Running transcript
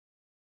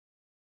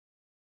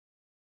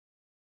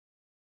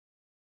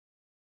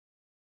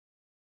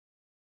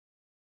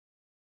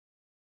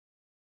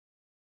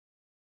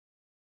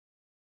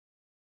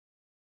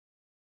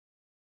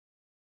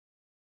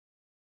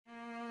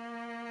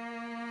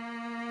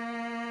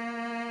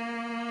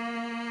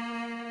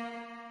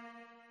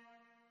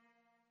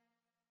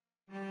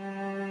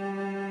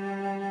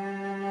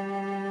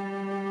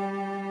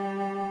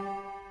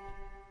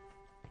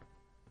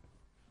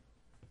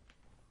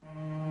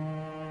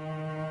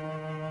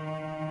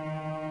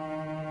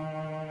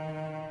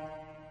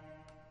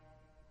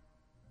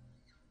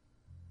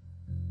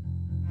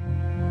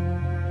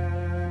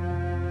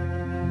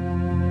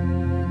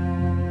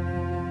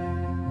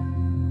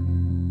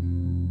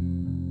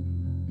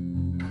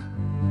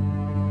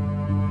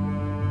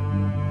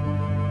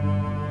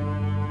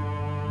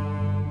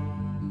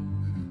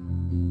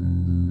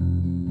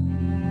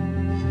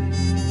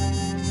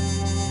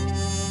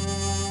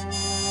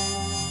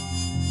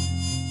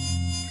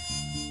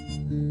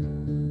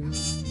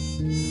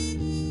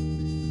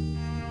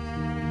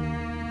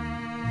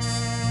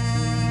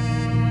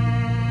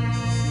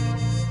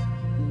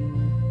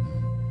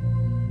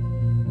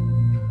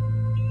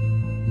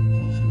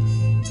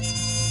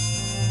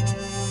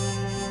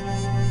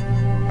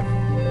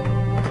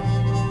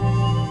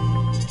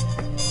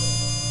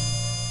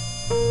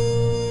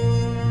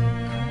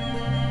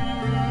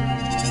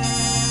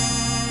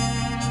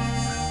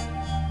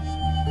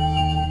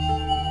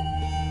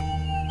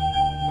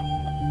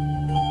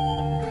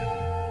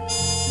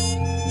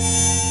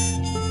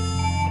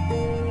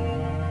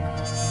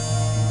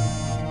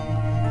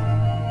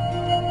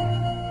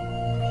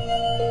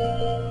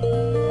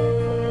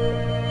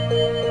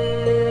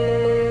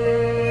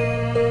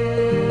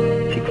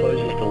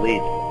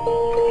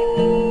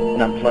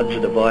and unplugs a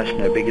device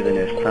no bigger than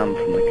her thumb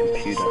from the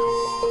computer.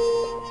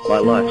 My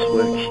life's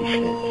work, she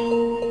says,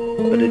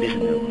 but it isn't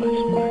her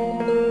life's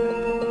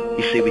work.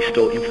 You see, we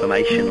store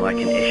information like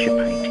an Escher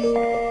painting.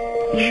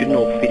 It shouldn't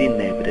all fit in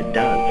there, but it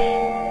does.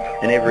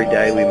 And every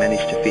day we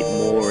manage to fit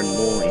more and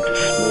more into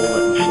smaller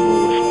and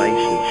smaller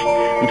spaces,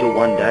 until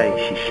one day,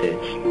 she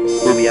says,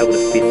 we'll be able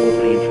to fit all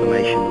the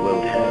information the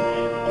world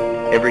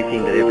has,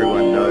 everything that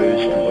everyone knows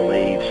and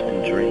believes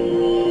and dreams,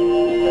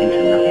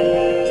 into nothing.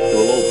 It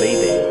will all be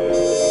there,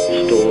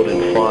 stored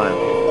and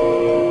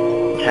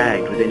filed,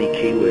 tagged with any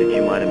keyword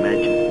you might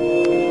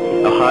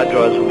imagine. Our hard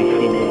drives will be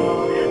thin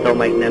air. They'll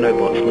make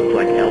nanobots look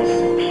like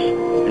elephants,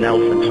 and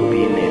elephants will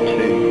be in there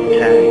too,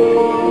 tagged,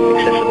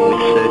 accessible with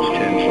search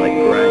terms like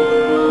grey,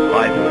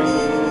 ivory,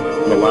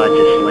 and the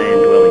largest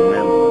land-dwelling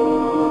mammal.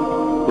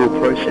 We'll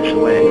process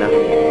away at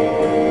nothing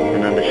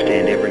and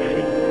understand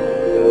everything.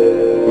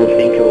 We'll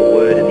think of a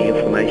word and the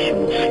information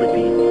will slip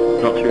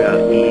in, not through our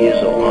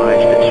ears or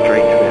eyes, but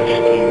straight through our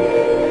skin.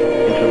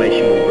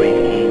 Information will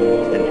breathe in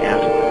and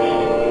out of us,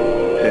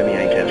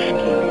 permeate our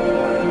skin.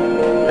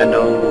 Our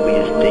knowing will be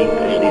as deep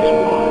as it is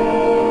wide.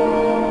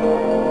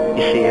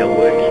 You see, our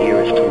work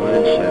here is to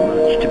learn so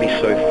much, to be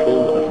so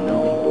full of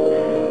knowing,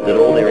 that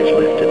all there is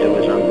left to do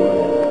is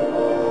unlearn.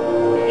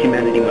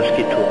 Humanity must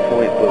get to a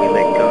point where we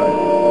let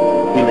go.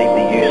 We leave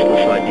the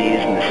useless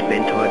ideas and the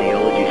spent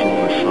ideologies in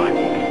the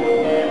recycle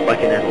bin,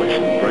 like an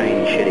adolescent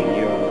brain shedding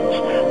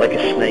neurons, like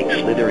a snake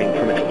slithering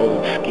from its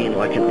old skin,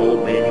 like an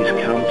old man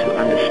who's come to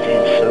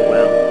understand so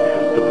well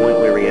the point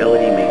where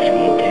reality meets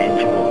the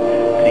intangible,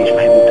 that he's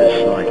able to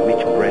decide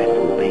which breath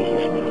will be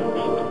his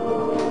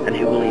last, and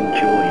he will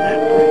enjoy that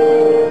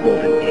breath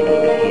more than any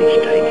that he has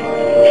taken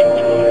in his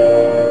entire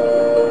life.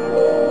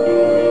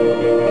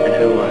 And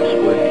her life's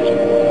work is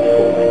more than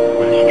forming a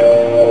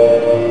restaurant.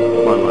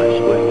 My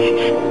life's work, she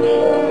says,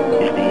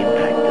 is the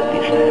impact that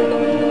this has.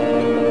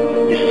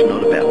 This is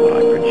not about what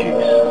I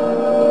produce.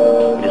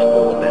 It is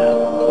all about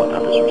what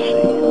others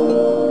receive.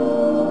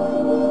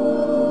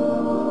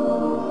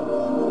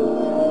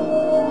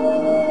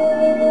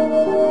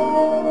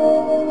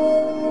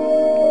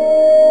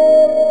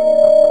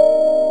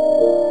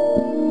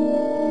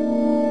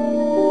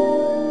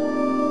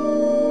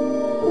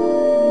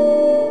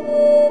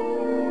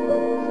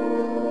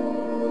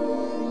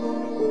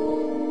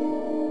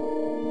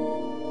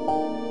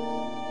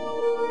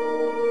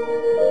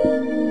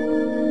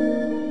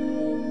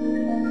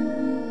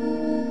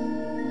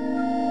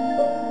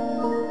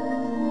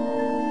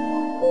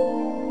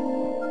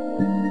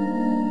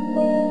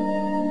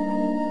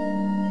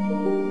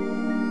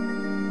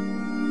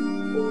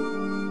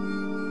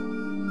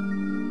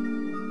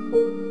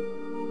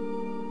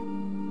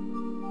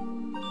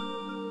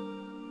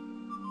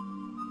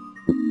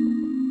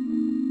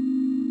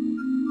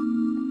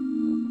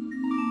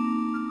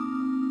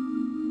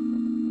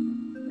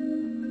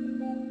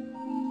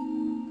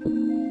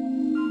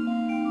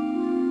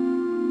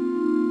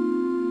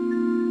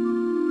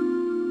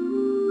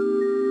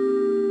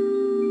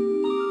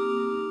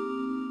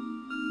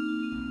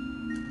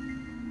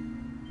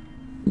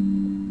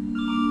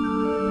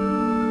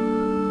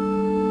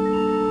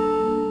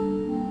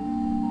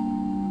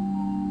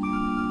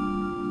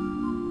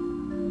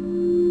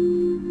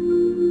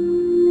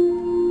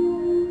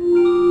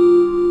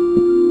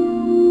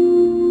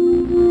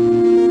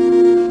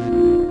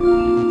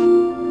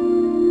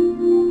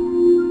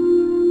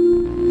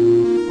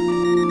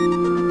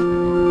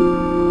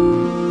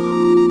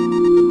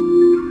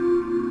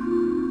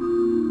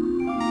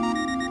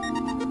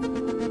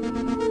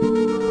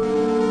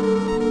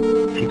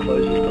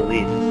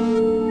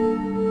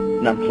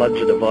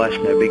 Unplugs a device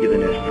no bigger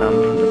than her thumb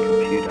from the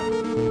computer.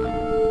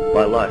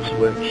 My life's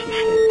work, she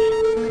says,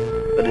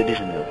 but it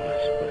isn't her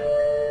life's work.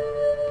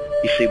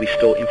 You see, we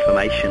store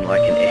information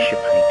like an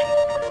Escher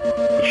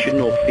painting. It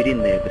shouldn't all fit in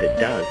there, but it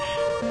does.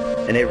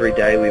 And every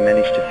day we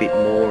manage to fit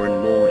more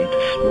and more into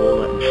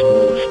smaller and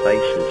smaller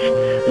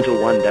spaces, until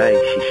one day,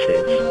 she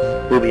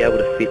says, we'll be able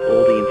to fit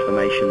all the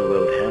information the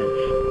world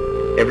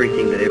has,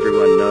 everything that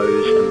everyone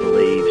knows and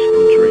believes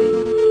and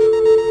dreams,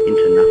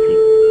 into nothing.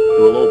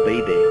 It will all be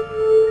there,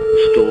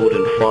 stored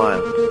and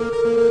filed,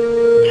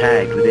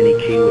 tagged with any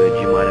keyword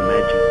you might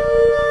imagine.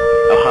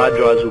 Our hard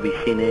drives will be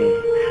thin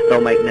air.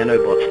 They'll make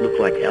nanobots look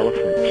like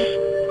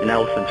elephants, and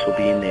elephants will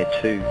be in there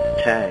too,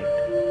 tagged,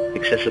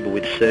 accessible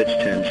with search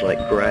terms like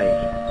grey,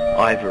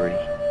 ivory,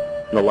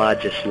 and the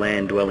largest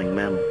land-dwelling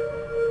mammal.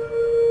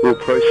 We'll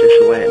process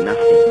away at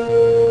nothing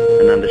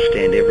and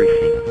understand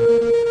everything.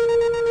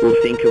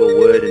 We'll think of a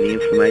word and the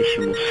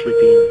information will slip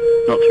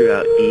in, not through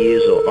our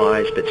ears or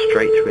eyes, but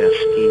straight through our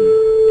skin.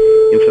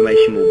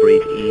 Information will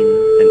breathe in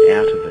and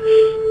out of us,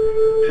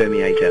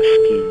 permeate our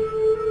skin.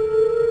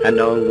 Our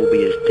knowing will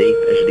be as deep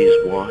as it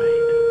is wide.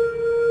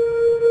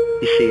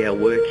 You see, our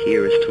work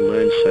here is to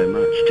learn so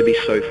much, to be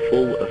so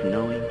full of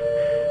knowing,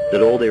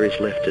 that all there is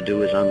left to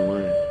do is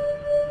unlearn.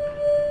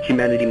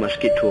 Humanity must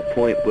get to a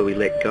point where we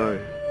let go.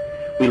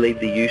 We leave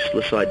the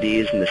useless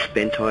ideas and the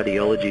spent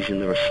ideologies in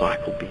the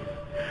recycle bin,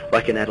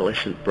 like an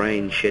adolescent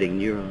brain shedding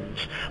neurons,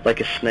 like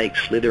a snake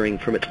slithering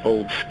from its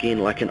old skin,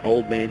 like an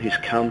old man who's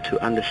come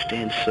to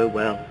understand so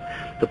well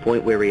the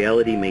point where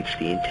reality meets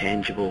the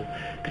intangible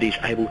that he's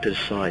able to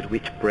decide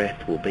which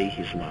breath will be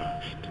his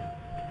last,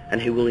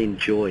 and he will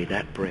enjoy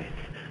that breath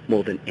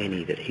more than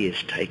any that he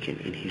has taken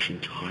in his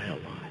entire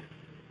life.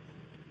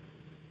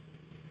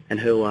 And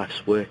her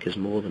life's work is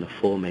more than a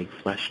 4 meg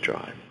flash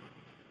drive.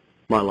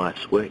 My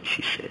life's work,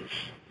 she says,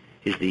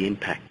 is the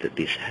impact that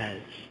this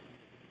has.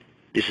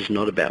 This is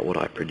not about what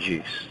I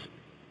produce.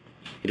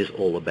 It is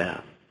all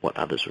about what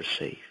others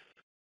receive.